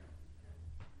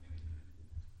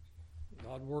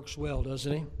God works well,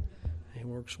 doesn't He? He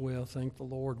works well, thank the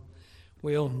Lord.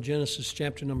 Well, in Genesis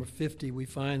chapter number 50, we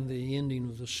find the ending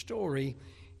of the story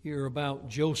here about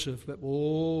Joseph. But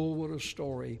oh, what a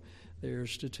story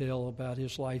there's to tell about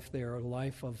his life there, a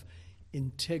life of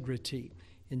integrity.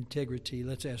 Integrity.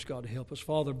 Let's ask God to help us.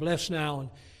 Father, bless now and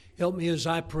help me as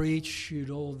I preach. You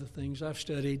know the things I've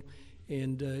studied,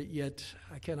 and yet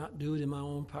I cannot do it in my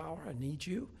own power. I need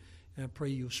you. And I pray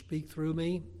you'll speak through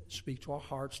me, speak to our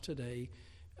hearts today,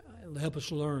 and help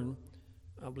us learn,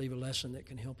 I believe, a lesson that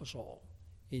can help us all.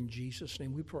 In Jesus'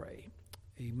 name we pray.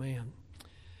 Amen.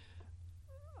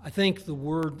 I think the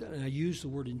word, and I use the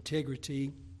word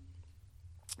integrity,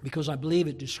 because I believe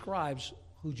it describes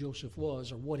who Joseph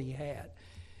was or what he had.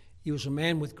 He was a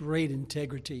man with great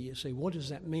integrity. You say, what does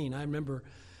that mean? I remember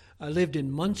I lived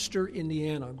in Munster,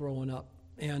 Indiana growing up,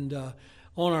 and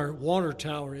on our water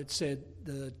tower it said,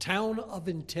 the town of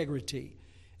integrity.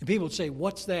 And people would say,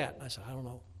 what's that? I said, I don't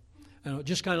know.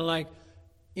 Just kind of like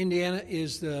Indiana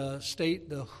is the state,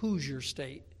 the Hoosier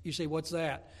state. You say, what's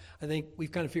that? I think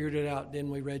we've kind of figured it out, didn't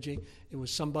we, Reggie? It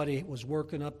was somebody was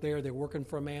working up there. They're working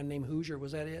for a man named Hoosier.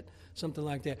 Was that it? Something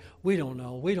like that. We don't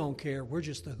know. We don't care. We're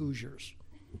just the Hoosiers.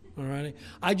 All right.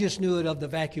 I just knew it of the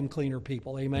vacuum cleaner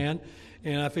people. Amen.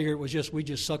 And I figured it was just, we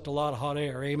just sucked a lot of hot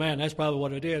air. Amen. That's probably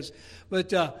what it is.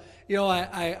 But,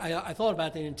 I thought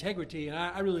about that integrity, and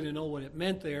I really didn't know what it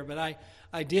meant there. But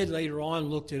I did later on,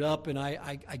 looked it up, and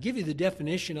I give you the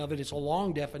definition of it. It's a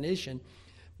long definition.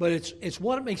 But it's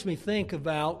what it makes me think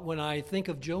about when I think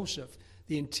of Joseph,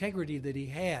 the integrity that he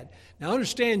had. Now,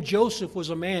 understand, Joseph was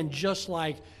a man just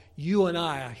like you and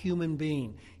I, a human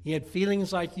being. He had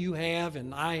feelings like you have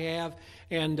and I have,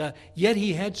 and yet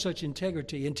he had such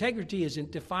integrity. Integrity is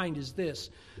defined as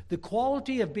this: the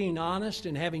quality of being honest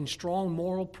and having strong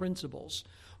moral principles,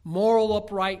 moral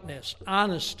uprightness,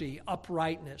 honesty,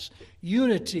 uprightness,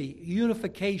 unity,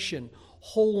 unification,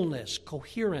 wholeness,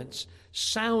 coherence,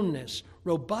 soundness,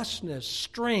 robustness,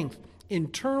 strength,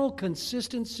 internal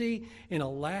consistency, and a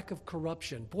lack of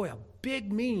corruption. Boy, a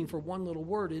big meaning for one little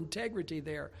word, integrity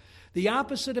there. The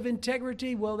opposite of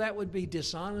integrity, well, that would be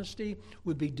dishonesty,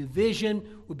 would be division,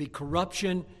 would be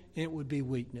corruption, and it would be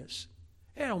weakness.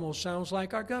 It almost sounds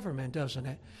like our government, doesn't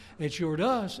it? It sure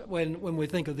does when we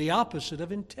think of the opposite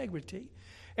of integrity.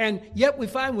 And yet we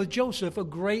find with Joseph a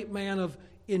great man of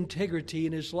integrity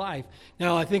in his life.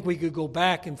 Now, I think we could go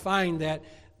back and find that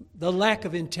the lack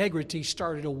of integrity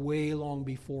started way long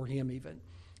before him even.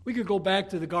 We could go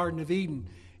back to the Garden of Eden,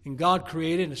 and God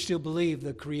created, and I still believe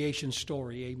the creation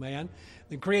story, amen?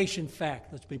 The creation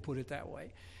fact, let's put it that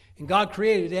way. And God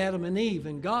created Adam and Eve,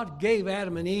 and God gave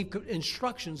Adam and Eve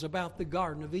instructions about the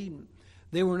Garden of Eden.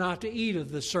 They were not to eat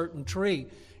of the certain tree.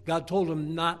 God told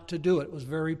them not to do it. It was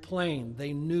very plain.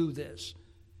 They knew this.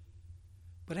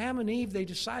 But Adam and Eve, they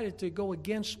decided to go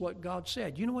against what God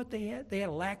said. You know what they had? They had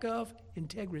a lack of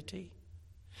integrity.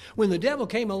 When the devil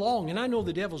came along, and I know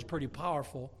the devil's pretty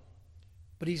powerful,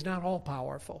 but he's not all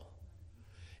powerful.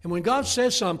 And when God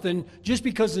says something, just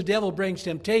because the devil brings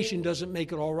temptation doesn't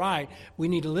make it all right. We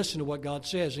need to listen to what God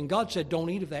says. And God said, don't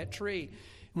eat of that tree.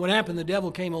 And what happened? The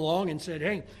devil came along and said,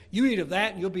 hey, you eat of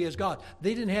that and you'll be as God.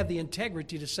 They didn't have the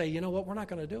integrity to say, you know what, we're not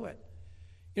going to do it.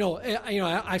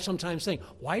 I sometimes think,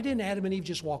 why didn't Adam and Eve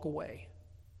just walk away?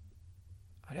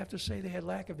 I'd have to say they had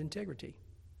lack of integrity.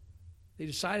 They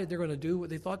decided they're going to do what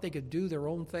they thought they could do, their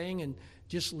own thing, and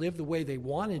just live the way they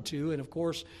wanted to. And, of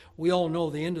course, we all know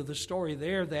the end of the story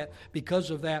there, that because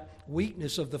of that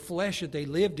weakness of the flesh that they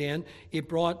lived in, it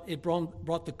brought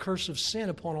the curse of sin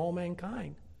upon all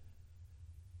mankind.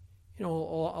 You know,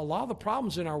 a lot of the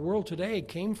problems in our world today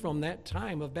came from that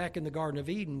time of back in the Garden of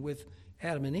Eden with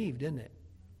Adam and Eve, didn't it?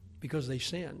 Because they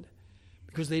sinned.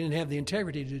 Because they didn't have the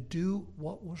integrity to do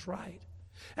what was right.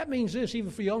 That means this, even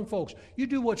for young folks. You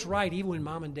do what's right even when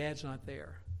mom and dad's not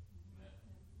there.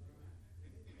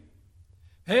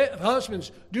 Hey,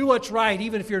 husbands, do what's right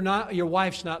even if your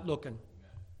wife's not looking.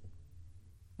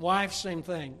 Wives, same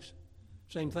things.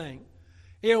 Same thing.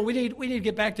 You know, we need to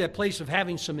get back to that place of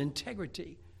having some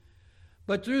integrity.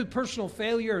 But through personal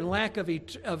failure and lack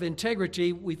of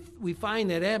integrity, we find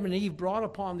that Adam and Eve brought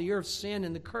upon the earth sin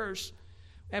and the curse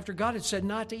after God had said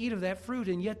not to eat of that fruit,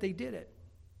 and yet they did it.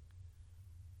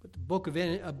 But the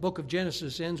book of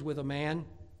Genesis ends with a man.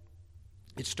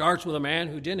 It starts with a man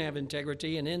who didn't have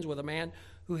integrity and ends with a man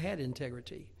who had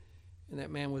integrity, and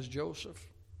that man was Joseph.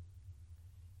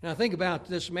 Now think about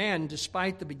this man,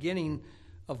 despite the beginning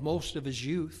of most of his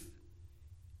youth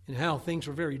and how things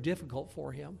were very difficult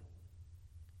for him.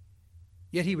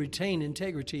 Yet he retained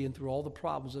integrity and through all the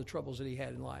problems and the troubles that he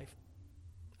had in life.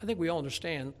 I think we all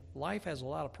understand life has a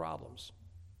lot of problems,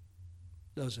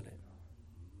 doesn't it?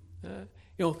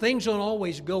 Things don't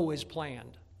always go as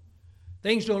planned.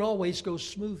 Things don't always go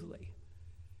smoothly.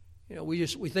 We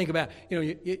think about,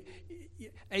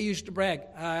 I used to brag,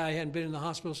 I hadn't been in the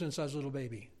hospital since I was a little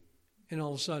baby. And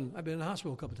all of a sudden, I've been in the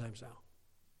hospital a couple times now.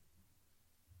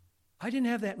 I didn't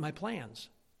have that in my plans.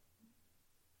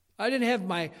 I didn't have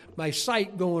my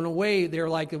sight going away there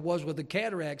like it was with the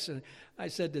cataracts. And I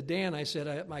said to Dan,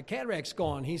 my cataract's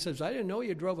gone. He says, I didn't know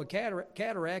you drove a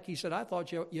cataract. He said, I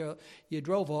thought you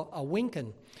drove a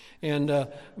Winkin. And,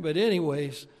 but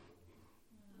anyways,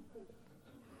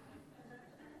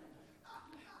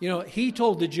 he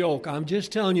told the joke. I'm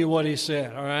just telling you what he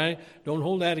said, all right? Don't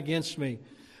hold that against me.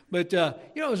 But,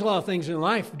 there's a lot of things in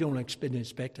life we don't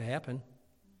expect to happen.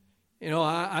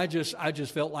 I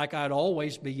just felt like I'd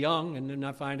always be young, and then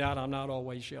I find out I'm not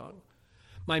always young.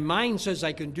 My mind says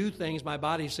I can do things. My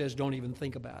body says don't even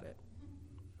think about it.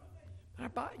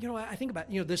 I think about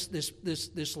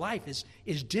this life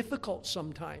is difficult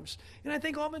sometimes, and I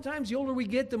think oftentimes the older we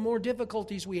get, the more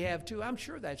difficulties we have too. I'm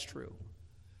sure that's true,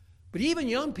 but even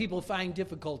young people find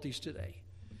difficulties today.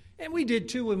 And we did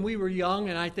too when we were young,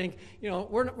 and I think,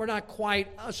 we're not quite,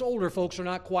 us older folks are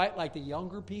not quite like the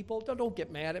younger people. Don't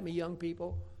get mad at me, young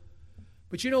people.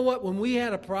 But you know what? When we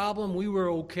had a problem, we were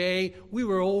okay. We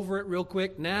were over it real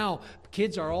quick. Now,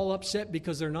 kids are all upset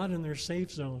because they're not in their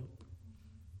safe zone.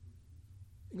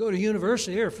 You go to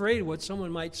university, they're afraid of what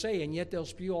someone might say, and yet they'll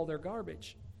spew all their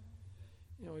garbage.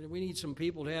 We need some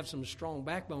people to have some strong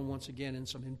backbone once again and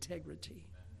some integrity.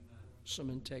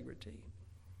 Some integrity.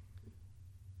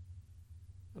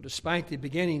 Well, despite the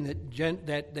beginning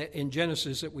that in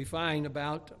Genesis that we find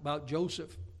about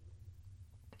Joseph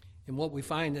and what we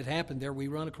find that happened there, we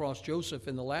run across Joseph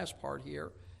in the last part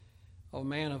here, a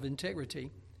man of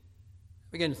integrity.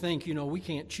 We begin to think, we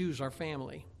can't choose our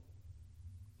family.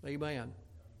 Amen.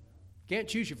 Can't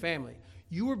choose your family.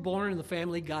 You were born in the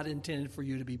family God intended for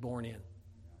you to be born in.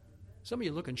 Some of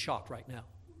you are looking shocked right now.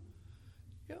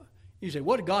 Yeah. You say,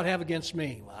 what did God have against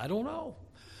me? Well, I don't know.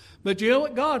 But you know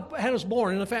what? God had us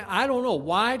born in a family. I don't know.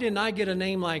 Why didn't I get a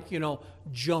name like,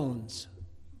 Jones?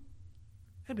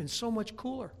 That'd been so much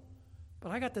cooler.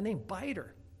 But I got the name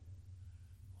Biter.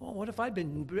 Well, what if I'd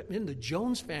been in the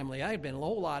Jones family? I'd been a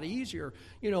whole lot easier,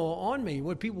 on me.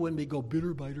 When people wouldn't be go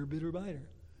bitter, biter, bitter, biter.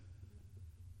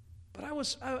 But I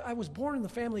was born in the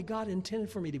family God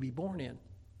intended for me to be born in.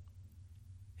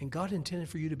 And God intended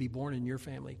for you to be born in your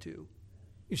family too.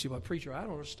 You say, well, preacher, I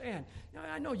don't understand.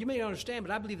 I know you may not understand,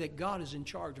 but I believe that God is in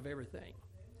charge of everything.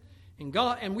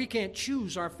 And we can't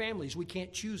choose our families. We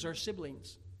can't choose our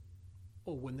siblings.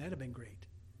 Oh, wouldn't that have been great?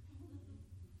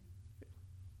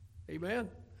 Amen?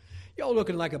 Y'all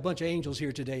looking like a bunch of angels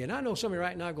here today. And I know some of you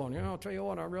right now going, I'll tell you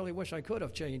what, I really wish I could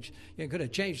have changed. Could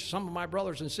have changed some of my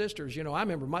brothers and sisters. I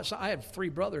remember I had 3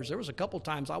 brothers. There was a couple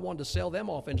times I wanted to sell them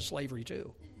off into slavery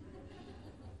too.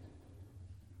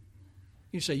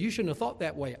 You say, you shouldn't have thought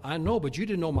that way. I know, but you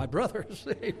didn't know my brothers.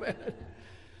 Amen.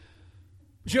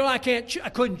 I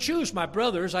couldn't choose my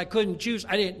brothers. I didn't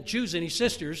choose any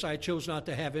sisters. I chose not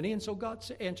to have any, and so God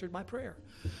answered my prayer.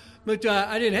 But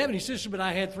I didn't have any sisters, but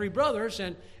I had 3 brothers,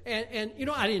 and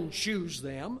I didn't choose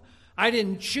them. I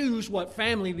didn't choose what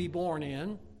family to be born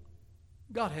in.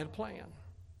 God had a plan.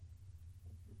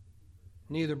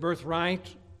 Neither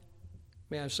birthright,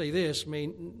 may I say this, may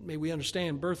we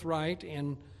understand birthright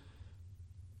and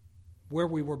where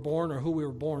we were born or who we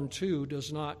were born to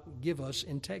does not give us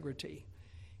integrity.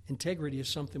 Integrity is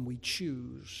something we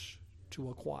choose to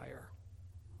acquire.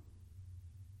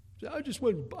 I was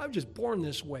just born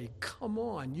this way. Come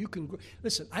on, you can.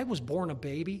 Listen, I was born a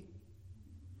baby.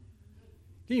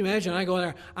 Can you imagine? I go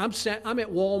there. I'm at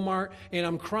Walmart and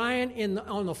I'm crying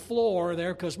on the floor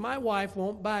there because my wife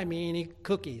won't buy me any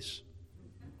cookies.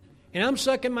 And I'm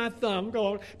sucking my thumb,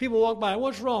 going. People walk by.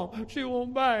 What's wrong? She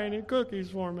won't buy any cookies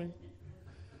for me.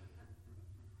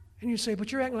 And you say,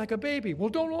 but you're acting like a baby. Well,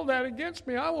 don't hold that against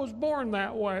me. I was born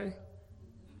that way.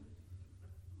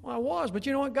 Well, I was, but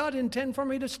you know what? God didn't intend for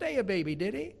me to stay a baby,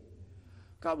 did he?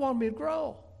 God wanted me to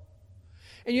grow.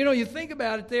 And you think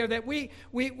about it there that we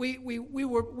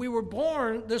were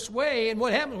born this way, and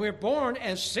what happened? We were born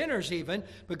as sinners even,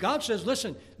 but God says,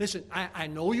 listen, I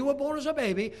know you were born as a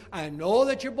baby, I know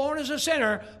that you're born as a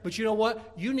sinner, but you know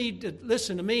what? You need to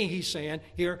listen to me, he's saying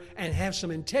here, and have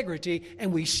some integrity,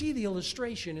 and we see the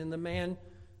illustration in the man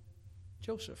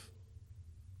Joseph,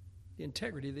 the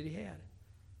integrity that he had.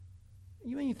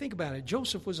 You think about it,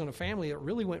 Joseph was in a family that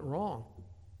really went wrong.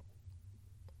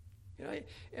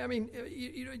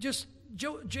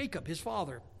 Jacob, his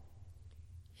father,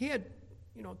 he had,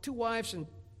 2 wives and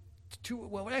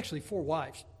 4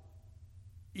 wives.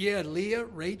 He had Leah,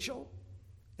 Rachel,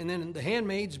 and then the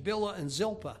handmaids, Bilhah and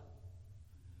Zilpah.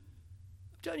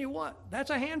 telling you what, that's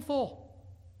a handful.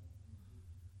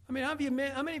 I mean, how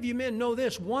many of you men know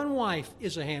this? One wife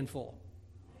is a handful.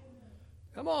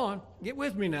 Come on, get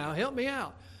with me now. Help me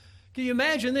out. Can you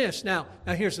imagine this? Now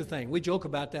here's the thing. We joke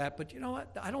about that, but you know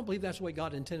what? I don't believe that's the way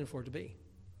God intended for it to be.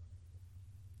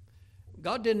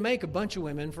 God didn't make a bunch of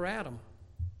women for Adam.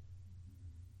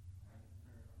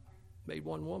 Made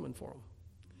one woman for him.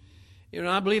 You know,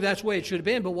 I believe that's the way it should have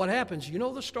been, but what happens? You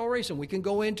know the stories, and we can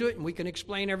go into it, and we can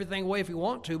explain everything away if we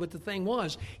want to, but the thing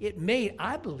was,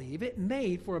 I believe it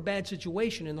made for a bad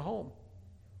situation in the home.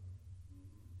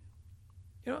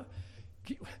 You know,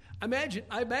 I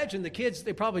imagine the kids,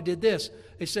 they probably did this.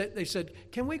 They said,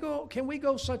 can we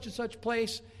go such and such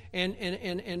place?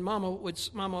 And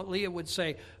Mama Leah would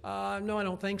say, no, I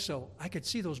don't think so. I could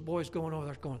see those boys going over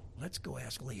there going, let's go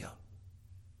ask Leah.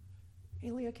 Hey,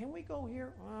 Leah, can we go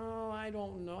here? Oh, I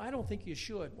don't know. I don't think you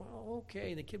should. Well, okay.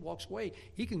 And the kid walks away.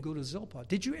 He can go to Zilpah.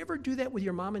 Did you ever do that with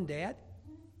your mom and dad?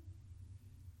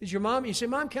 Is your mom, you say,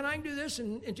 Mom, can I do this?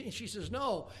 And she says,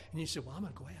 no. And you say, well, I'm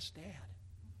going to go ask Dad.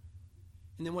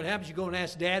 And then what happens? You go and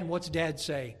ask Dad, and what's Dad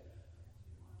say?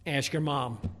 Ask your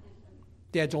mom.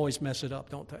 Dads always mess it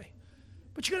up, don't they?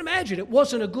 But you can imagine it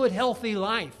wasn't a good, healthy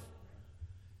life.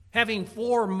 Having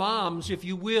 4 moms, if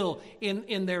you will,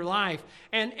 in their life.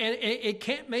 And it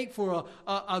can't make for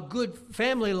a good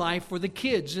family life for the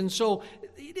kids. And so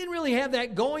he didn't really have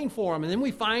that going for him. And then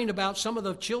we find about some of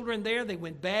the children there, they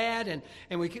went bad, and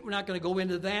we're not going to go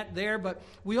into that there. But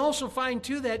we also find,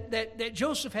 too, that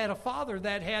Joseph had a father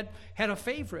that had a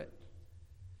favorite.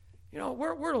 You know,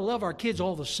 we're to love our kids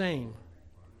all the same.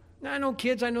 Now, I know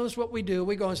kids, I know this is what we do.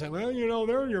 We go and say, well, you know,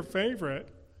 they're your favorite.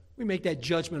 We make that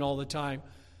judgment all the time.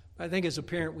 I think as a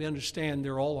parent, we understand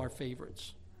they're all our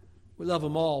favorites. We love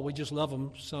them all. We just love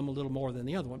them some a little more than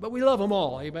the other one. But we love them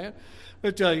all, amen?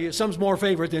 But some's more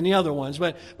favorite than the other ones.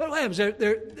 But what happens?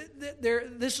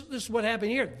 This is what happened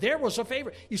here. There was a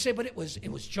favorite. You say, but it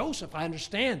was Joseph. I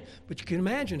understand. But you can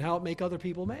imagine how it make other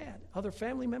people mad, other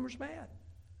family members mad.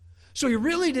 So he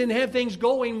really didn't have things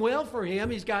going well for him.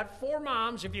 He's got 4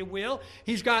 moms, if you will.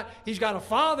 He's got a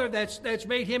father that's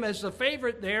made him as the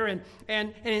favorite there, and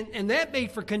that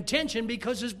made for contention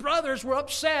because his brothers were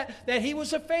upset that he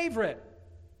was a favorite.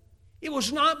 It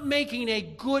was not making a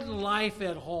good life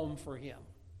at home for him.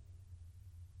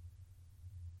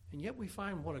 And yet we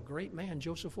find what a great man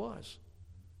Joseph was.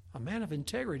 A man of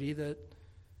integrity that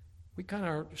we kind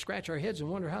of scratch our heads and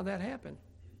wonder how that happened.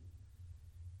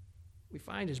 We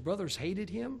find his brothers hated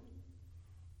him.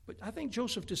 But I think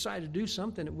Joseph decided to do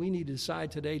something that we need to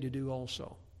decide today to do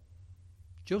also.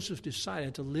 Joseph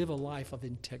decided to live a life of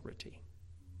integrity.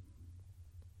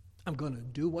 I'm going to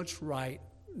do what's right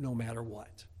no matter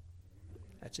what.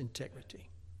 That's integrity.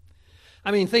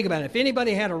 I mean, think about it. If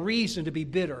anybody had a reason to be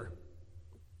bitter,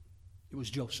 it was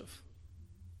Joseph.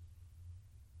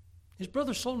 His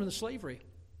brothers sold him into slavery.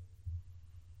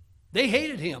 They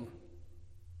hated him.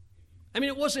 I mean,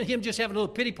 it wasn't him just having a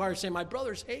little pity party saying, my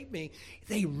brothers hate me.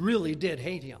 They really did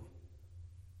hate him.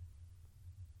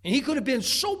 And he could have been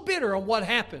so bitter on what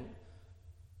happened.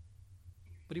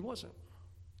 But he wasn't.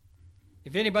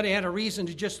 If anybody had a reason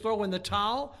to just throw in the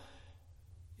towel,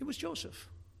 it was Joseph.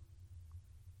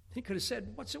 He could have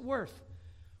said, what's it worth?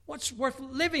 What's worth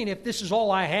living if this is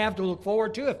all I have to look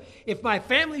forward to? If my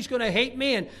family's going to hate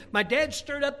me, and my dad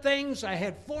stirred up things, I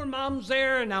had 4 moms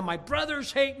there, and now my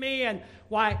brothers hate me, and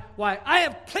why I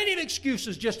have plenty of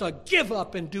excuses just to give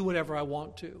up and do whatever I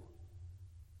want to.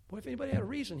 Boy, if anybody had a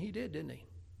reason, he did, didn't he?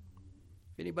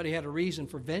 If anybody had a reason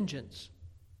for vengeance,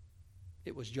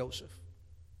 it was Joseph.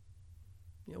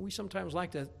 You know, we sometimes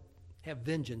like to have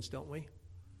vengeance, don't we?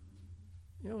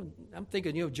 You know, I'm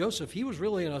thinking, Joseph, he was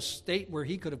really in a state where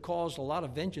he could have caused a lot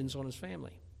of vengeance on his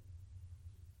family.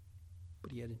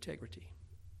 But he had integrity.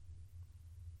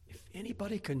 If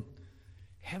anybody can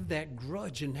have that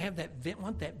grudge and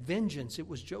want that vengeance, it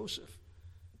was Joseph.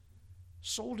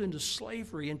 Sold into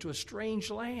slavery, into a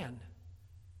strange land.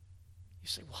 You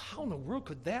say, well, how in the world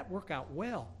could that work out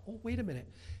well? Oh, wait a minute.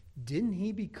 Didn't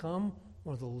he become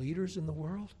one of the leaders in the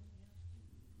world?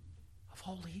 Of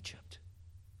all Egypt.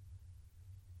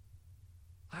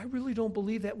 I really don't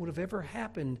believe that would have ever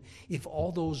happened if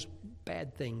all those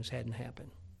bad things hadn't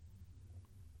happened.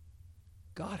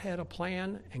 God had a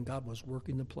plan, and God was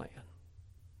working the plan.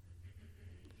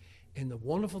 And the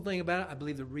wonderful thing about it, I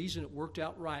believe the reason it worked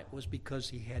out right was because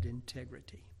he had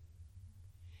integrity.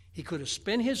 He could have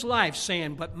spent his life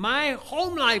saying, but my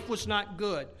home life was not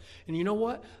good. And you know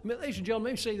what? Ladies and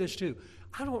gentlemen, let me say this too.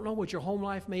 I don't know what your home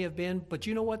life may have been, but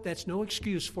you know what? That's no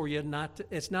excuse for you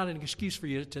it's not an excuse for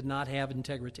you to not have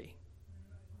integrity.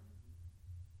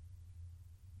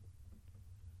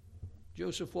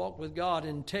 Joseph walked with God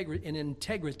in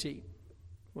integrity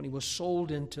when he was sold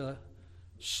into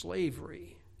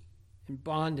slavery and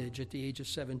bondage at the age of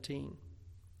 17.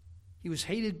 He was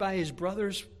hated by his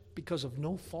brothers because of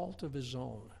no fault of his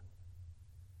own.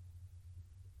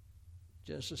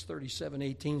 Genesis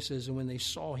 37:18 says, and when they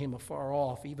saw him afar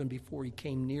off, even before he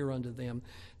came near unto them,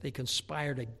 they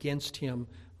conspired against him,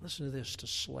 listen to this, to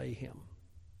slay him.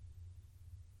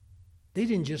 They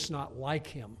didn't just not like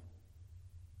him.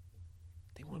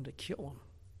 They wanted to kill him.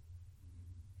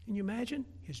 Can you imagine?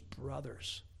 His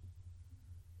brothers.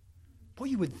 Boy,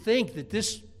 you would think that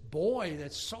this boy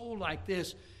that's sold like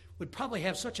this would probably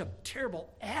have such a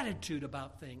terrible attitude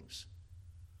about things.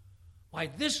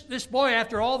 Why, this boy,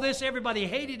 after all this, everybody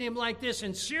hated him like this,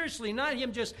 and seriously, not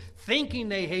him just thinking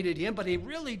they hated him, but he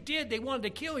really did. They wanted to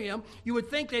kill him. You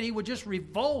would think that he would just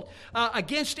revolt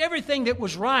against everything that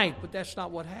was right, but that's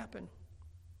not what happened.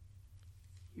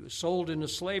 He was sold into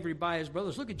slavery by his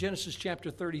brothers. Look at Genesis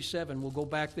chapter 37. We'll go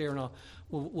back there, and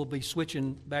we'll be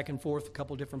switching back and forth a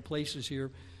couple different places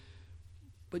here.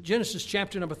 But Genesis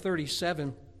chapter number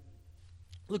 37,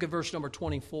 look at verse number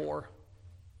 24.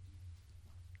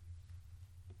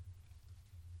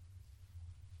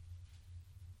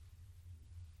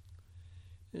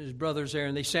 His brothers there,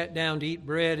 and they sat down to eat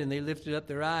bread, and they lifted up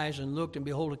their eyes and looked, and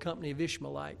behold, a company of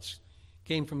Ishmaelites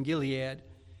came from Gilead,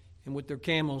 and with their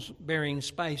camels bearing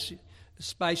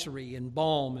spicery and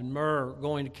balm and myrrh,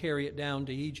 going to carry it down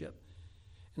to Egypt.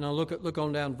 And now look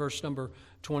on down verse number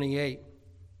 28.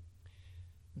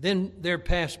 Then there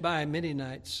passed by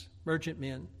Midianites,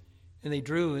 merchantmen, and they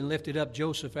drew and lifted up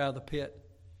Joseph out of the pit,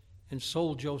 and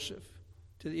sold Joseph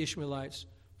to the Ishmaelites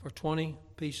for 20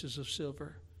 pieces of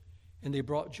silver. And they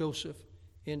brought Joseph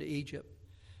into Egypt.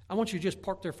 I want you to just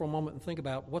park there for a moment and think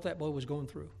about what that boy was going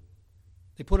through.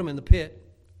 They put him in the pit,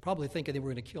 probably thinking they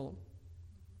were going to kill him.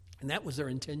 And that was their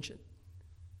intention.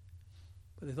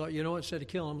 But they thought, you know what, instead of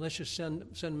killing him, let's just send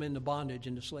him into bondage,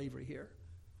 into slavery here.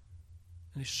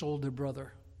 And they sold their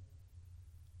brother.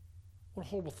 What a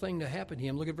horrible thing to happen to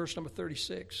him. Look at verse number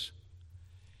 36.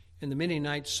 And the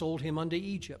Midianites sold him unto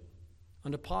Egypt,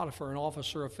 unto Potiphar, an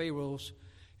officer of Pharaoh's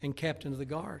and captain of the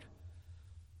guard.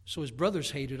 So his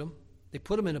brothers hated him. They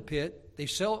put him in a pit. They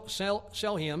sell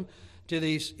him to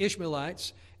these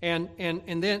Ishmaelites. And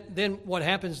then what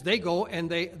happens? They go and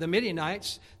the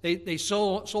Midianites, they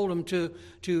sold him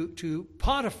to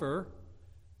Potiphar.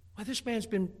 Why, this man's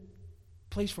been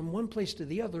placed from one place to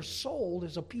the other, sold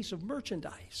as a piece of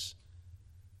merchandise.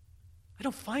 I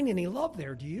don't find any love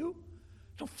there, do you?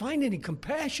 I don't find any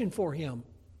compassion for him.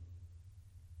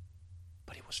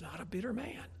 But he was not a bitter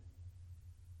man.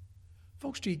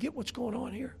 Folks, do you get what's going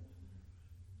on here?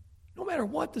 No matter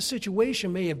what the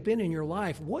situation may have been in your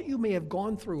life, what you may have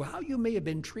gone through, how you may have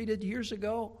been treated years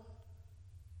ago,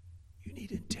 you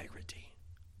need integrity.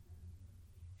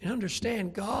 And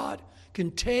understand, God can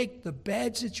take the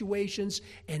bad situations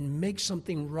and make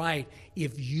something right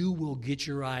if you will get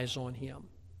your eyes on Him.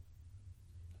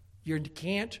 You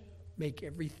can't make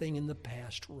everything in the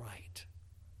past right.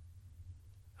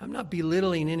 I'm not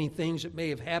belittling any things that may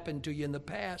have happened to you in the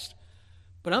past,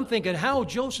 but I'm thinking how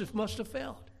Joseph must have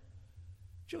felt.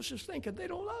 Joseph's thinking, they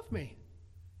don't love me.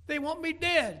 They want me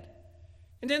dead.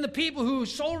 And then the people who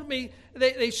sold me,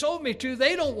 they sold me to,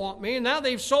 they don't want me. And now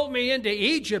they've sold me into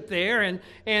Egypt there. And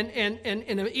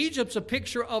Egypt's a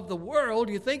picture of the world.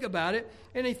 You think about it.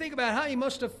 And you think about how he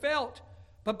must have felt.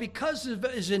 But because of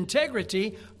his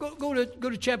integrity, go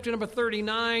to chapter number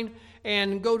 39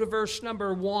 and go to verse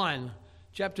number 1.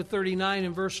 Chapter 39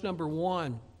 and verse number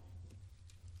 1.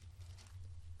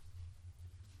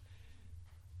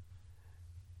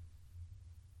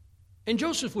 And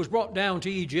Joseph was brought down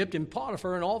to Egypt, and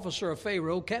Potiphar, an officer of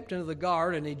Pharaoh, captain of the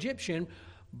guard, an Egyptian,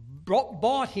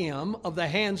 bought him of the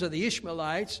hands of the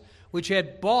Ishmaelites, which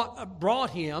had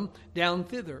brought him down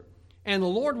thither. And the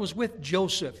Lord was with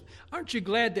Joseph. Aren't you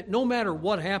glad that no matter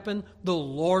what happened, the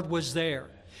Lord was there?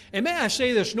 And may I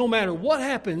say this, no matter what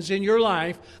happens in your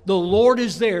life, the Lord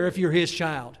is there if you're His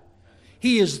child.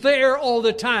 He is there all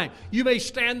the time. You may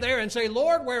stand there and say,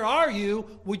 Lord, where are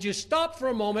you? Would you stop for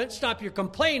a moment, stop your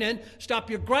complaining,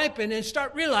 stop your griping, and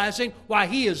start realizing why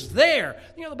He is there?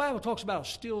 You know, the Bible talks about a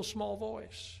still small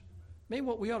voice. Maybe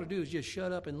what we ought to do is just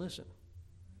shut up and listen.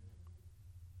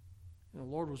 And the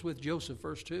Lord was with Joseph,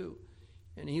 verse 2.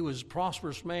 And he was a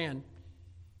prosperous man.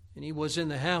 And he was in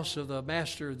the house of the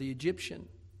master, the Egyptian.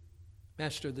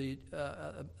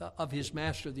 Of his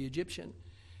master, the Egyptian.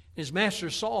 His master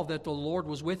saw that the Lord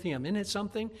was with him. Isn't it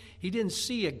something? He didn't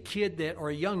see a kid or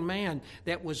a young man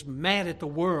that was mad at the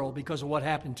world because of what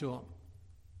happened to him.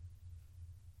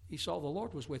 He saw the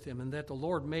Lord was with him and that the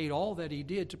Lord made all that he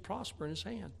did to prosper in his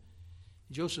hand.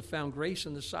 Joseph found grace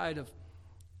in the sight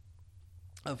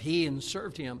of he and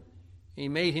served him. He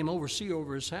made him overseer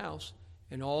over his house,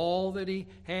 and all that he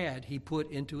had he put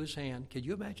into his hand. Can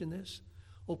you imagine this?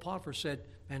 Old Potiphar said,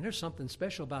 man, there's something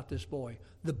special about this boy.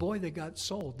 The boy that got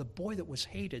sold, the boy that was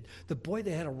hated, the boy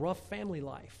that had a rough family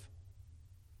life.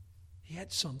 He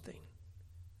had something.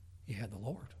 He had the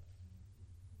Lord.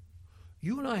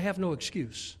 You and I have no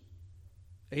excuse.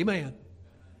 Amen.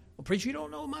 Well, preacher, you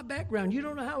don't know my background. You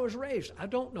don't know how I was raised. I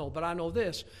don't know, but I know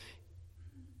this.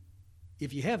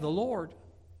 If you have the Lord,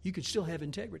 you can still have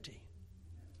integrity.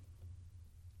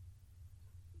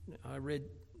 I read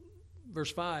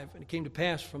verse 5, and it came to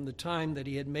pass from the time that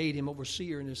he had made him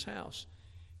overseer in his house,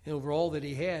 and over all that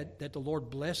he had, that the Lord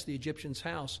blessed the Egyptian's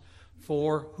house.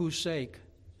 For whose sake?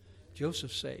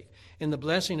 Joseph's sake. And the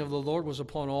blessing of the Lord was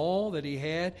upon all that he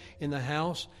had in the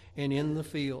house and in the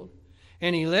field.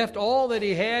 And he left all that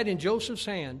he had in Joseph's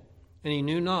hand, and he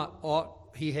knew not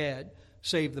aught he had,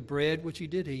 save the bread which he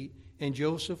did eat. And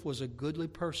Joseph was a goodly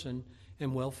person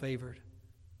and well favored.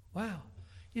 Wow.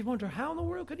 You'd wonder, how in the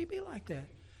world could he be like that?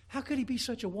 How could he be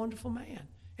such a wonderful man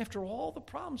after all the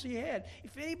problems he had?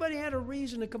 If anybody had a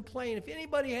reason to complain, if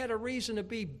anybody had a reason to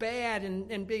be bad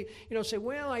and be, say,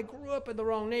 well, I grew up in the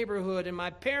wrong neighborhood and my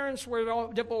parents were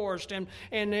all divorced and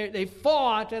they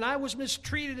fought and I was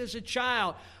mistreated as a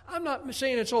child. I'm not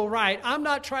saying it's all right. I'm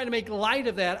not trying to make light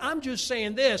of that. I'm just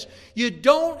saying this. You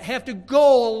don't have to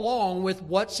go along with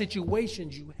what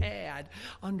situations you had.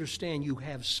 Understand you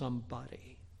have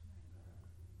somebody.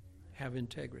 Have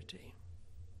integrity.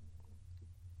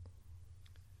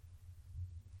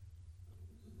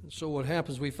 And so what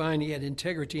happens, we find he had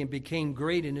integrity and became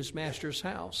great in his master's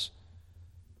house.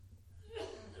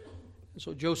 And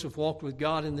so Joseph walked with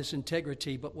God in this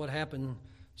integrity, but what happened?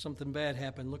 Something bad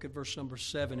happened. Look at verse number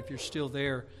 7, if you're still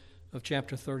there, of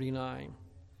chapter 39.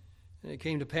 And it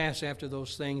came to pass after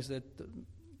those things that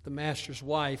the master's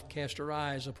wife cast her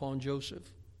eyes upon Joseph,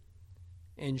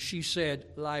 and she said,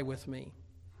 lie with me.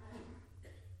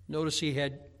 Notice he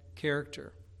had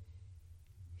character.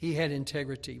 He had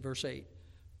integrity, verse 8.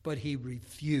 But he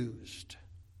refused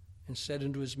and said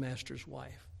unto his master's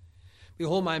wife,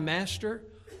 behold, my master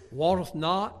wotteth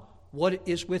not what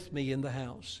is with me in the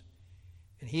house,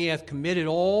 and he hath committed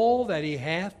all that he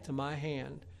hath to my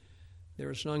hand. There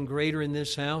is none greater in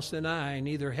this house than I,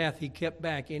 neither hath he kept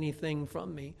back anything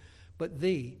from me, but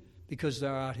thee, because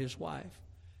thou art his wife.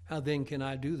 How then can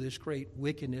I do this great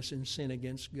wickedness and sin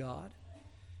against God?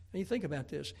 And you think about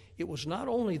this. It was not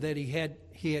only that he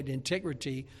had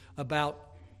integrity about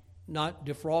not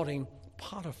defrauding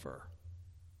Potiphar.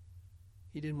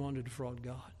 He didn't want to defraud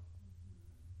God.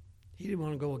 He didn't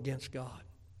want to go against God.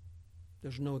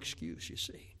 There's no excuse, you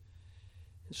see.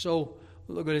 And so,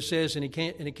 look what it says, and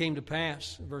it came to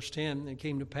pass, verse 10, and it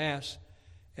came to pass,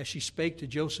 as she spake to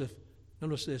Joseph,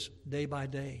 notice this, day by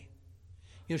day.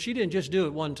 She didn't just do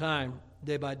it one time,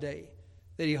 day by day,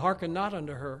 that he hearkened not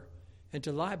unto her, and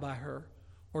to lie by her,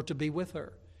 or to be with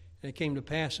her. And it came to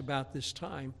pass about this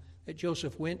time that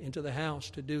Joseph went into the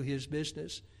house to do his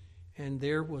business, and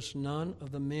there was none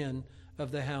of the men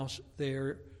of the house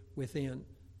there within.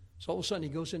 So all of a sudden he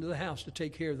goes into the house to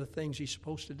take care of the things he's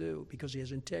supposed to do because he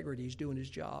has integrity. He's doing his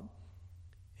job.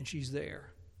 And she's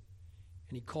there.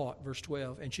 And he caught, verse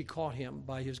 12, and she caught him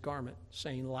by his garment,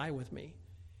 saying, lie with me.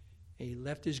 And he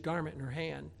left his garment in her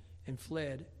hand and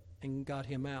fled and got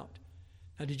him out.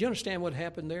 Now, did you understand what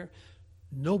happened there?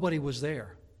 Nobody was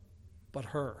there but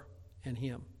her and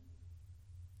him.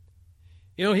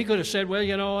 He could have said,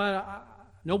 well,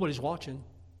 nobody's watching.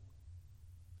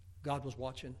 God was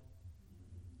watching.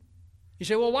 You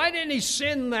say, well, why didn't he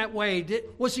sin that way?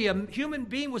 Was he a human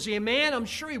being? Was he a man? I'm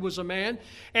sure he was a man.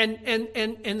 And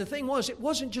the thing was, it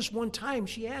wasn't just one time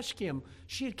she asked him.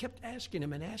 She had kept asking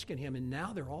him, and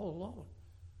now they're all alone.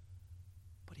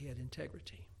 But he had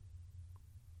integrity.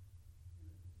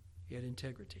 He had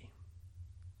integrity.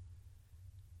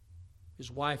 His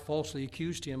wife falsely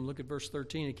accused him. Look at verse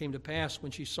 13. It came to pass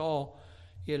when she saw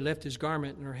he had left his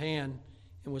garment in her hand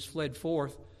and was fled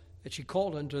forth, that she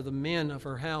called unto the men of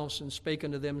her house and spake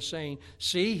unto them, saying,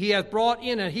 see, he hath brought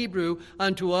in a Hebrew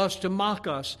unto us to mock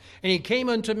us. And he came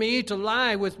unto me to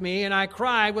lie with me, and I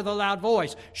cried with a loud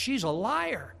voice. She's a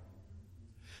liar.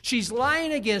 She's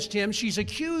lying against him. She's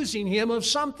accusing him of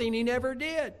something he never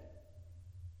did.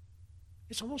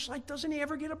 It's almost like, doesn't he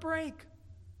ever get a break?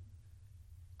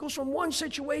 Goes from one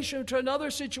situation to another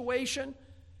situation.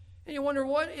 And you wonder,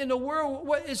 what in the world,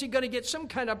 what is he going to get some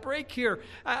kind of break here?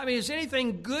 I mean, is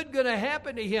anything good going to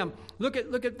happen to him? Look at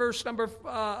verse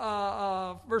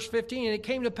 15. And it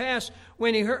came to pass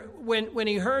when he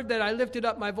heard that I lifted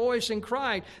up my voice and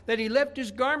cried, that he left his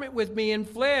garment with me and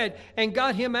fled and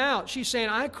got him out. She's saying,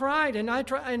 I cried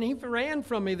and he ran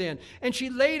from me then. And she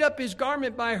laid up his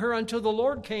garment by her until the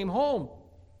Lord came home.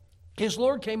 His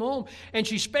Lord came home, and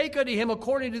she spake unto him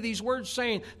according to these words,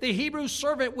 saying, the Hebrew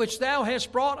servant which thou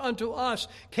hast brought unto us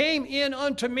came in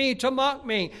unto me to mock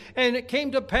me. And it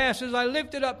came to pass, as I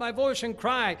lifted up my voice and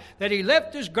cried, that he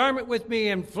left his garment with me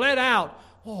and fled out.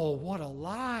 Oh, what a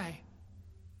lie.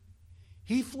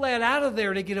 He fled out of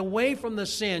there to get away from the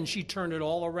sin. She turned it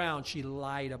all around. She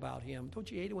lied about him.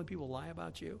 Don't you hate it when people lie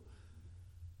about you?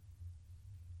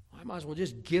 I might as well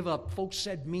just give up. Folks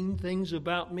said mean things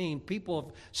about me.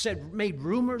 People have made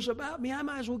rumors about me. I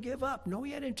might as well give up. No,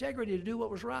 he had integrity to do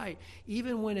what was right,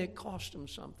 even when it cost him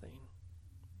something.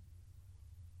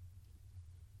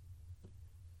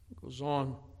 It goes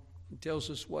on. It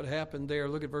tells us what happened there.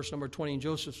 Look at verse number 20. And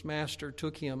Joseph's master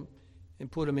took him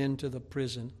and put him into the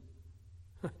prison.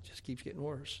 It just keeps getting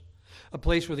worse. A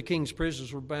place where the king's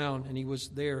prisoners were bound, and he was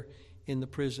there in the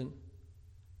prison.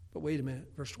 But wait a minute,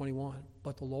 verse 21.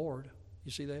 But the Lord,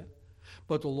 you see that?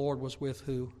 But the Lord was with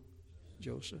who?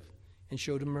 Joseph. And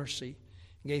showed him mercy.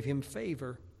 And gave him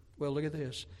favor. Well, look at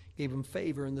this. Gave him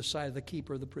favor in the sight of the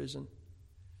keeper of the prison.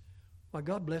 Why,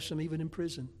 God bless him even in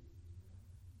prison.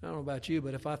 I don't know about you,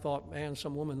 but if I thought, man,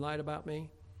 some woman lied about me,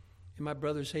 and my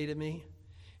brothers hated me,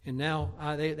 and now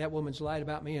that woman's lied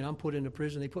about me, and I'm put into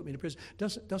prison, they put me into prison.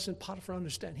 Doesn't Potiphar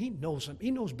understand? He knows him. He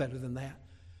knows better than that.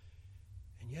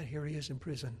 And yet here he is in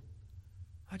prison.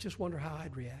 I just wonder how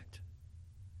I'd react.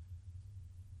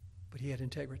 But he had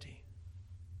integrity.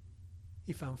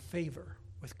 He found favor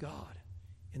with God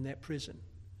in that prison.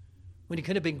 When he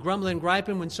could have been grumbling and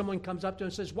griping when someone comes up to him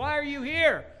and says, why are you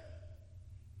here?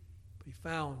 But he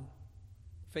found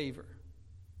favor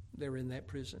there in that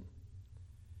prison.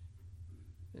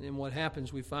 And then what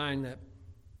happens, we find that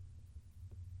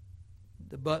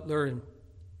the butler and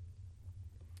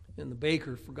the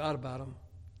baker forgot about him.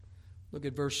 Look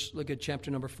at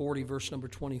chapter number 40, verse number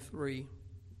 23.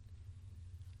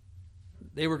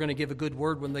 They were going to give a good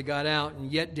word when they got out,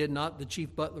 and yet did not the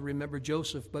chief butler remember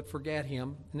Joseph, but forgat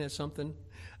him. Isn't that something?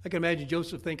 I can imagine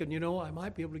Joseph thinking, I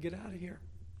might be able to get out of here.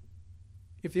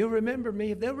 If they'll remember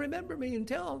me and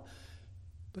tell them.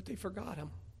 But they forgot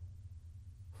him.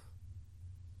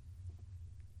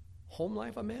 Home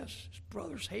life a mess. His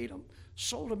brothers hate him.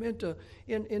 Sold him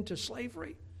into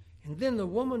slavery. And then the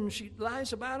woman, she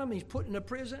lies about him. He's put in a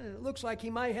prison, and it looks like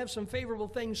he might have some favorable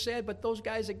things said, but those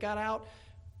guys that got out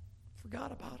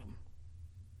forgot about him.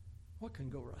 What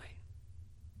can go right?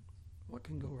 What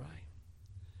can go right?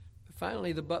 But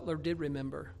finally, the butler did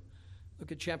remember.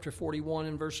 Look at chapter 41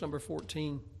 and verse number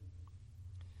 14.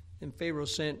 And Pharaoh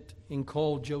sent and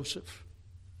called Joseph.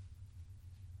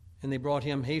 And they brought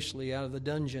him hastily out of the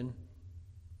dungeon.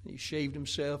 He shaved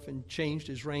himself and changed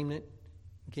his raiment.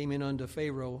 Came in unto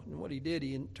Pharaoh, and what he did,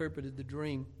 he interpreted the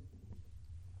dream.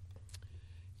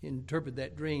 He interpreted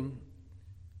that dream.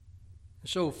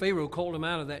 So Pharaoh called him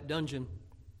out of that dungeon.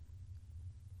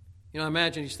 I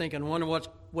imagine he's thinking, I wonder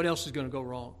what else is going to go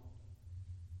wrong.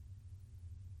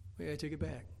 Well, I take it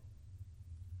back.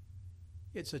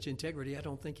 He had such integrity, I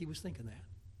don't think he was thinking that.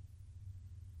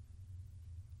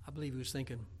 I believe he was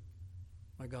thinking,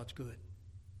 my God's good.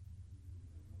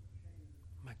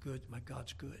 My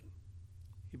God's good.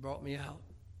 He brought me out.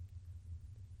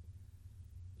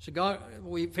 So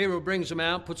Pharaoh brings him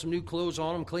out, puts some new clothes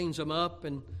on him, cleans him up,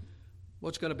 and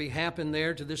what's going to be happen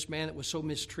there to this man that was so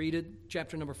mistreated?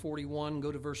 Chapter number 41,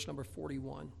 go to verse number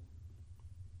 41.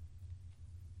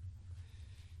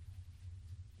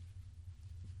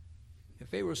 And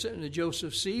Pharaoh said unto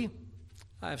Joseph, see,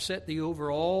 I have set thee over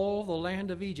all the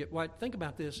land of Egypt. Why, think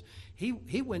about this.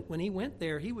 When he went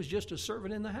there, he was just a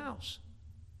servant in the house.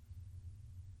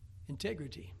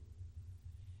 Integrity.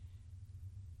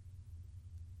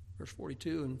 Verse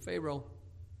 42, and Pharaoh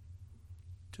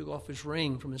took off his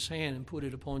ring from his hand and put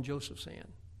it upon Joseph's hand,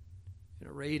 and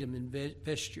arrayed him in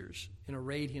vestures,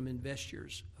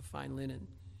 of fine linen,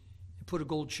 and put a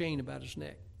gold chain about his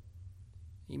neck.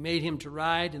 He made him to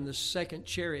ride in the second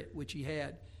chariot which he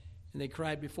had, and they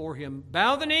cried before him,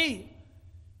 bow the knee!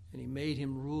 And he made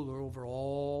him ruler over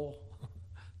all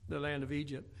the land of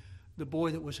Egypt. The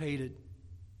boy that was hated.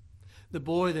 The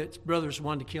boy that brothers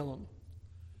wanted to kill him.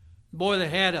 The boy that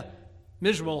had a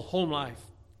miserable home life.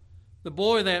 The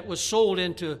boy that was sold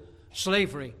into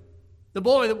slavery. The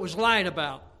boy that was lied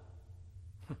about.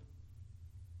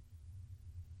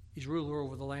 He's ruler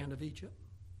over the land of Egypt.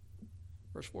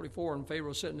 Verse 44, and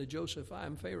Pharaoh said unto Joseph, I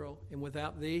am Pharaoh, and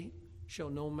without thee shall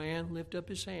no man lift up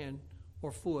his hand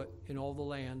or foot in all the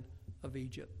land of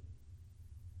Egypt.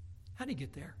 How did he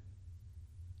get there?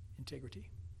 Integrity.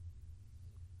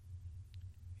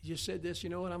 He just said this, you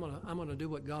know what, I'm gonna do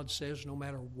what God says no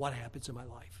matter what happens in my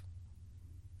life.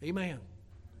 Amen.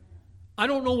 I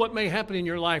don't know what may happen in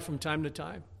your life from time to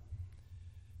time.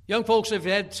 Young folks have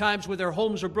had times where their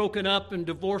homes are broken up and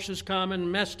divorces come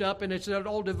and messed up and it's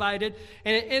all divided.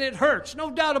 And it hurts. No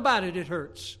doubt about it, it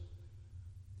hurts.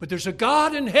 But there's a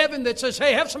God in heaven that says,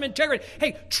 hey, have some integrity.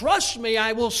 Hey, trust me,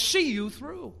 I will see you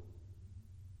through.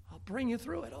 I'll bring you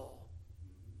through it all.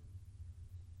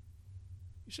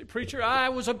 You say, preacher, I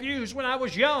was abused when I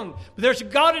was young. But there's a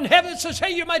God in heaven that says,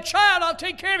 hey, you're my child. I'll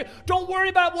take care of you. Don't worry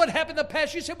about what happened in the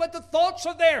past. You say, but the thoughts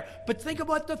are there. But think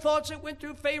about the thoughts that went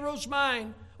through Pharaoh's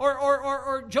mind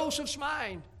or Joseph's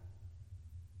mind.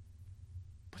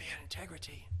 But he had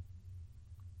integrity.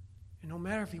 And no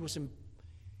matter if he was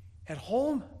at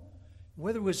home,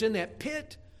 whether it was in that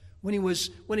pit, when he was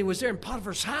there in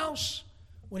Potiphar's house,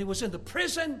 when he was in the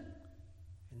prison,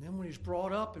 and then when he was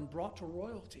brought up and brought to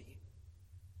royalty.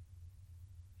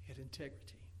 He had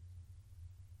integrity.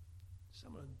 So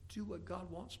I'm going to do what God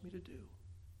wants me to do. And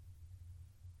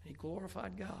he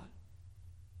glorified God.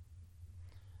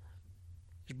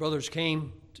 His brothers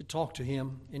came to talk to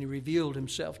him, and he revealed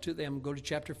himself to them. Go to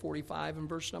chapter 45 and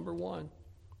verse number 1.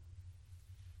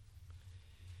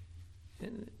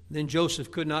 And then Joseph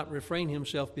could not refrain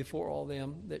himself before all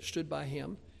them that stood by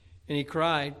him. And he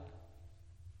cried,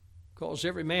 cause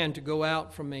every man to go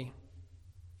out from me.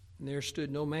 And there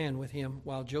stood no man with him,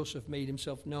 while Joseph made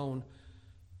himself known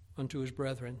unto his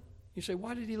brethren. You say,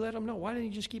 why did he let them know? Why didn't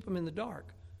he just keep them in the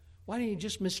dark? Why didn't he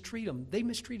just mistreat them? They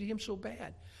mistreated him so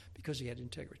bad because he had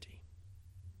integrity.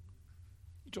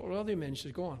 He told other men, he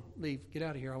said, go on, leave, get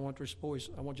out of here. I want these boys,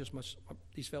 I want just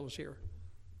these fellows here.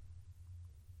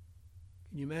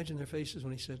 Can you imagine their faces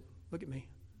when he said, look at me.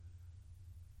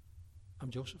 I'm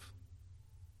Joseph.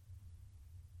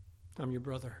 I'm your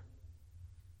brother.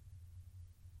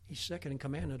 He's second in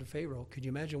command to Pharaoh. Could you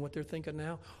imagine what they're thinking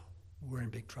now? We're in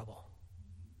big trouble.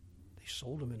 They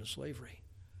sold him into slavery.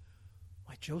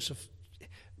 Like Joseph,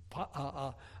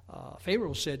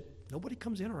 Pharaoh said, nobody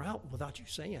comes in or out without you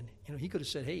saying. You know, he could have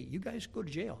said, hey, you guys go to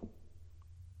jail.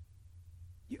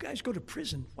 You guys go to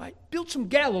prison. Why? Build some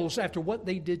gallows after what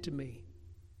they did to me.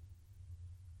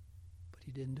 But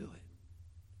he didn't do it.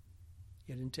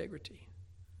 He had integrity.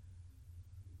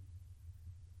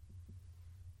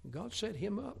 God set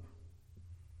him up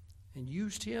and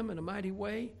used him in a mighty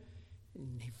way.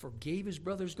 And he forgave his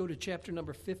brothers. Go to chapter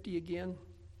number 50 again.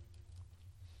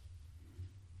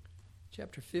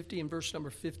 Chapter 50 and verse number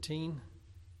 15.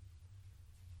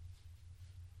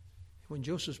 When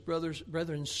Joseph's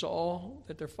brethren saw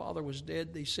that their father was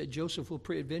dead, they said, Joseph will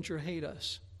peradventure hate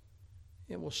us,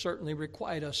 and will certainly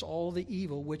requite us all the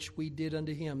evil which we did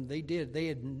unto him. They did. They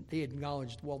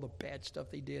acknowledged all the bad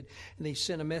stuff they did. And they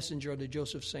sent a messenger unto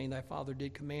Joseph, saying, thy father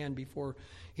did command before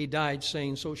he died,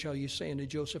 saying, so shall you say unto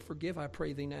Joseph, forgive, I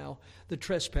pray thee now, the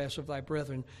trespass of thy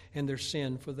brethren and their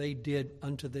sin, for they did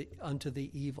unto thee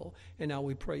evil. And now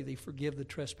we pray thee, forgive the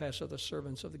trespass of the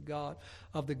servants of the God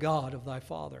of thy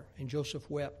father. And Joseph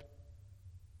wept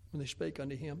when they spake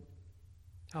unto him.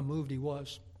 How moved he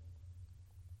was.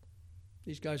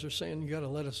 These guys are saying, you got to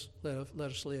let us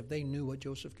live. They knew what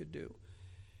Joseph could do.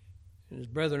 And his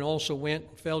brethren also went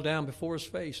and fell down before his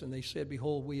face, and they said,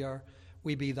 behold,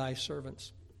 we be thy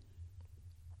servants.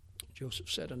 Joseph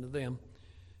said unto them,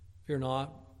 fear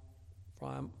not,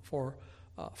 for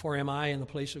am I in the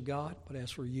place of God? But as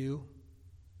for you,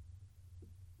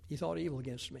 ye thought evil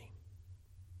against me.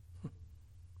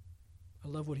 I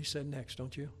love what he said next,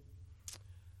 don't you?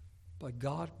 But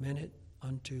God meant it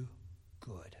unto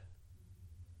good,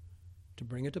 to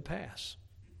bring it to pass,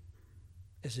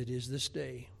 as it is this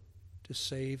day, to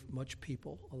save much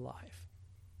people alive.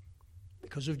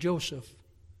 Because of Joseph,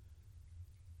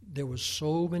 there were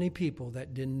so many people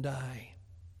that didn't die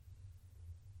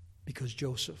because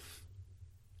Joseph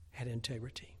had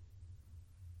integrity.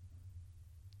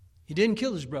 He didn't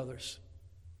kill his brothers,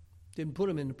 didn't put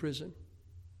them into prison.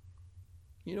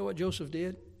 You know what Joseph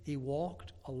did? He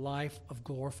walked a life of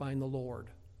glorifying the Lord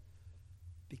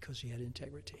because he had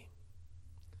integrity.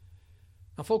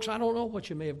 Now, folks, I don't know what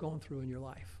you may have gone through in your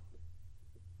life.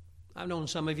 I've known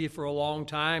some of you for a long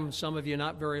time, some of you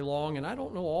not very long, and I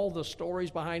don't know all the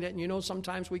stories behind it. And you know,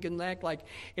 sometimes we can act like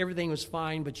everything was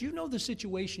fine, but you know the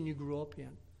situation you grew up in.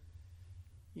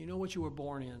 You know what you were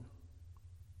born in.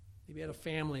 Maybe you had a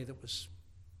family that was,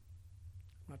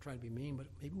 I'm not trying to be mean, but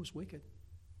maybe it was wicked.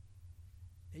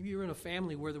 Maybe you were in a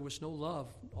family where there was no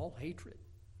love, all hatred.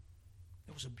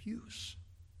 It was abuse.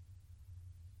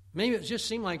 Maybe it just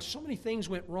seemed like so many things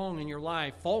went wrong in your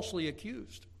life, falsely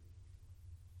accused.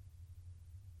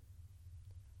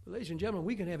 But ladies and gentlemen,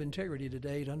 we can have integrity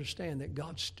today to understand that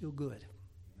God's still good.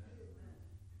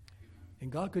 And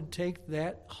God could take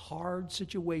that hard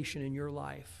situation in your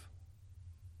life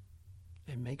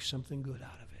and make something good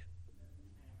out of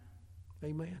it.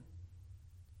 Amen.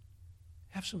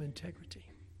 Have some integrity.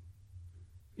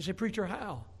 You say, preacher,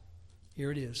 how? Here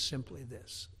it is, simply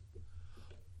this.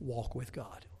 Walk with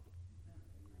God.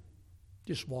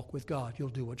 Just walk with God. You'll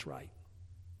do what's right.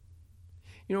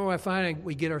 You know where I find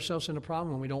we get ourselves in a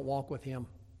problem? When we don't walk with Him.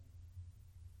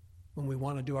 When we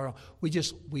want to do our own.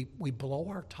 We blow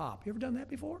our top. You ever done that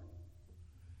before?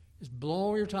 Just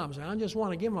blow your top. Say, I just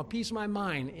want to give Him a piece of my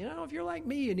mind. You know, if you're like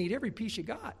me, you need every piece you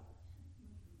got.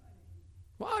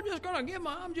 Well, I'm just going to give them,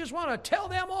 I just want to tell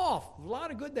them off. A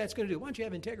lot of good that's going to do. Why don't you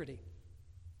have integrity?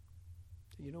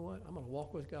 So you know what? I'm going to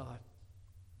walk with God.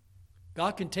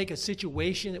 God can take a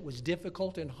situation that was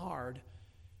difficult and hard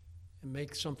and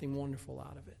make something wonderful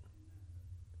out of it.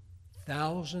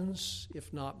 Thousands,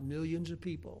 if not millions of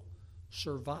people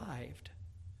survived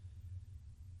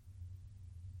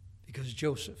because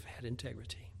Joseph had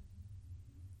integrity.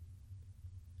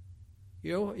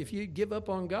 You know, if you give up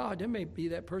on God, there may be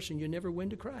that person you never win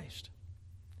to Christ.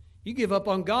 You give up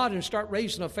on God and start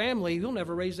raising a family, you'll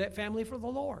never raise that family for the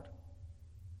Lord.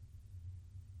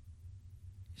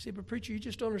 You say, but preacher, you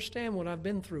just don't understand what I've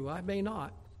been through. I may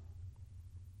not.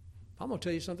 I'm going to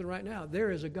tell you something right now.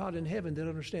 There is a God in heaven that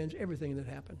understands everything that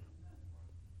happened.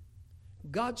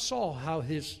 God saw how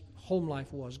his home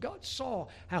life was. God saw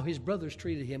how his brothers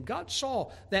treated him. God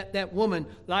saw that woman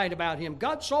lied about him.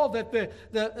 God saw that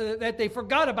that they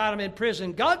forgot about him in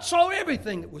prison. God saw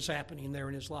everything that was happening there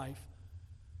in his life.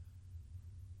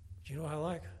 Do you know what I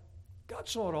like? God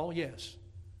saw it all, yes.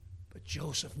 But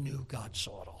Joseph knew God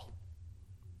saw it all.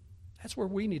 That's where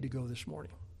we need to go this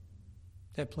morning.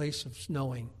 That place of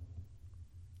knowing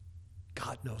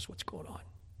God knows what's going on.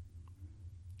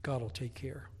 God will take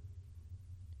care.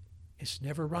 It's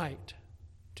never right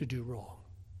to do wrong.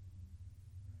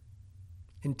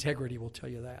 Integrity will tell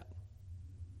you that.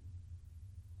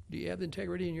 Do you have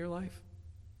integrity in your life?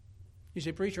 You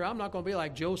say, preacher, I'm not going to be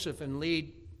like Joseph and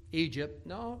lead Egypt.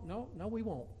 No, we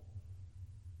won't.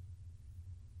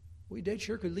 We dead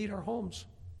sure could lead our homes.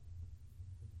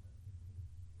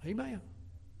 Amen.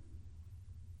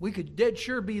 We could dead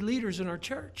sure be leaders in our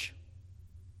church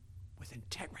with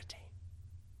integrity.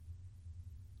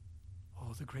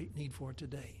 Oh, the great need for it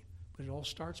today. But it all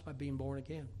starts by being born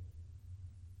again.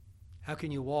 How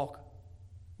can you walk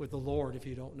with the Lord if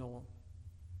you don't know Him?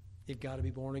 You've got to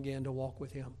be born again to walk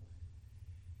with Him.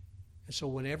 And so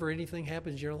whenever anything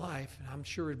happens in your life, I'm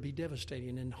sure it'd be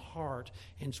devastating and hard.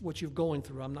 And what you're going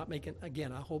through, I'm not making,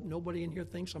 again, I hope nobody in here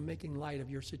thinks I'm making light of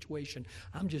your situation.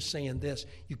 I'm just saying this.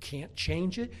 You can't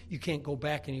change it. You can't go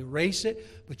back and erase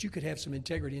it. But you could have some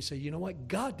integrity and say, you know what?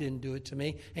 God didn't do it to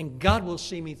me, and God will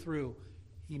see me through.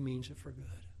 He means it for good.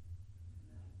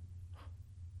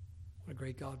 What a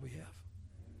great God we have.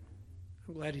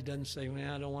 I'm glad He doesn't say,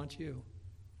 well, I don't want you.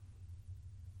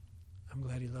 I'm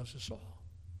glad He loves us all.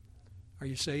 Are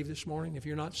you saved this morning? If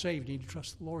you're not saved, you need to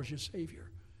trust the Lord as your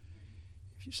Savior.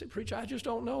 If you say, preacher, I just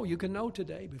don't know, you can know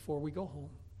today before we go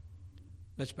home.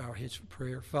 Let's bow our heads for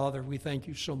prayer. Father, we thank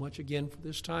you so much again for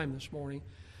this time this morning.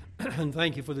 And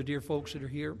thank you for the dear folks that are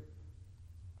here.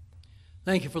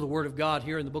 Thank you for the Word of God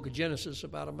here in the book of Genesis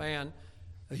about a man,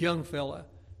 a young fella,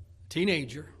 a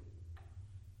teenager,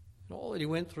 and all that he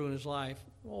went through in his life,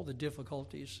 all the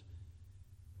difficulties.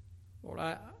 Lord,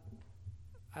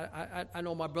 I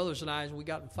know my brothers and I, we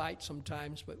got in fights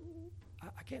sometimes, but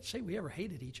I can't say we ever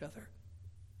hated each other.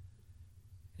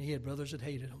 And he had brothers that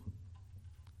hated him.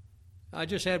 I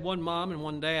just had one mom and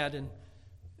one dad, and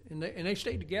they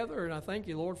stayed together, and I thank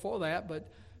you, Lord, for that. But,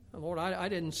 Lord, I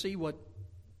didn't see what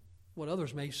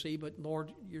others may see, but,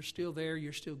 Lord, you're still there,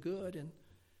 you're still good. And,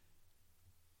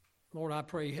 Lord, I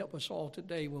pray help us all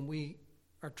today when we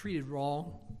are treated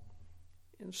wrong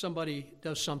and somebody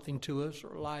does something to us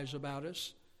or lies about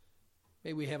us.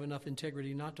 May we have enough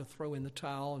integrity not to throw in the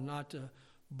towel and not to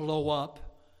blow up.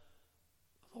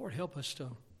 Lord, help us to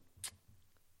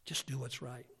just do what's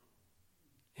right.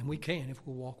 And we can if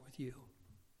we'll walk with you.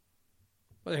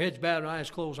 With our heads bowed and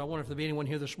eyes closed, I wonder if there'll be anyone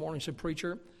here this morning who said,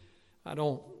 preacher, I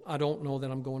don't know that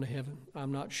I'm going to heaven.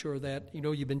 I'm not sure that. You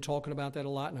know, you've been talking about that a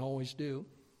lot, and I always do.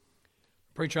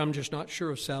 Preacher, I'm just not sure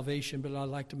of salvation, but I'd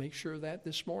like to make sure of that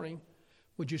this morning.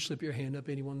 Would you slip your hand up,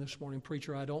 anyone this morning?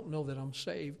 Preacher, I don't know that I'm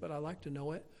saved, but I'd like to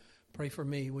know it. Pray for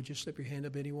me. Would you slip your hand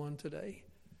up, anyone today?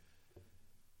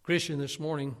 Christian, this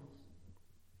morning,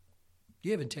 do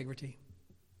you have integrity?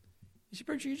 You see,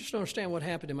 preacher, you just don't understand what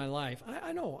happened in my life.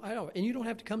 I know. And you don't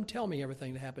have to come tell me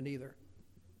everything that happened either.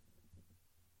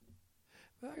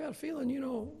 But I got a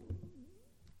feeling,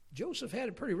 Joseph had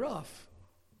it pretty rough.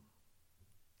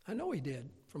 I know he did,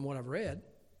 from what I've read.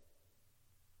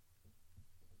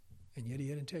 And yet he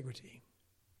had integrity.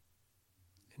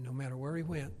 And no matter where he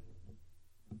went,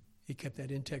 he kept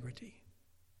that integrity.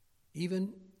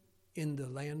 Even in the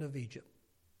land of Egypt.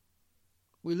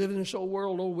 We live in this old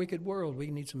wicked world.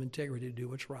 We need some integrity to do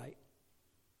what's right.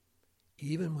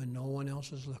 Even when no one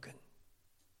else is looking.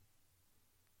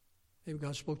 Maybe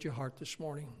God spoke to your heart this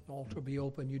morning. The altar will be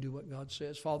open. You do what God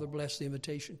says. Father, bless the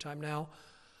invitation time now.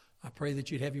 I pray that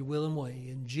you'd have your will and way.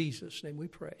 In Jesus' name we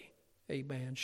pray. Amen.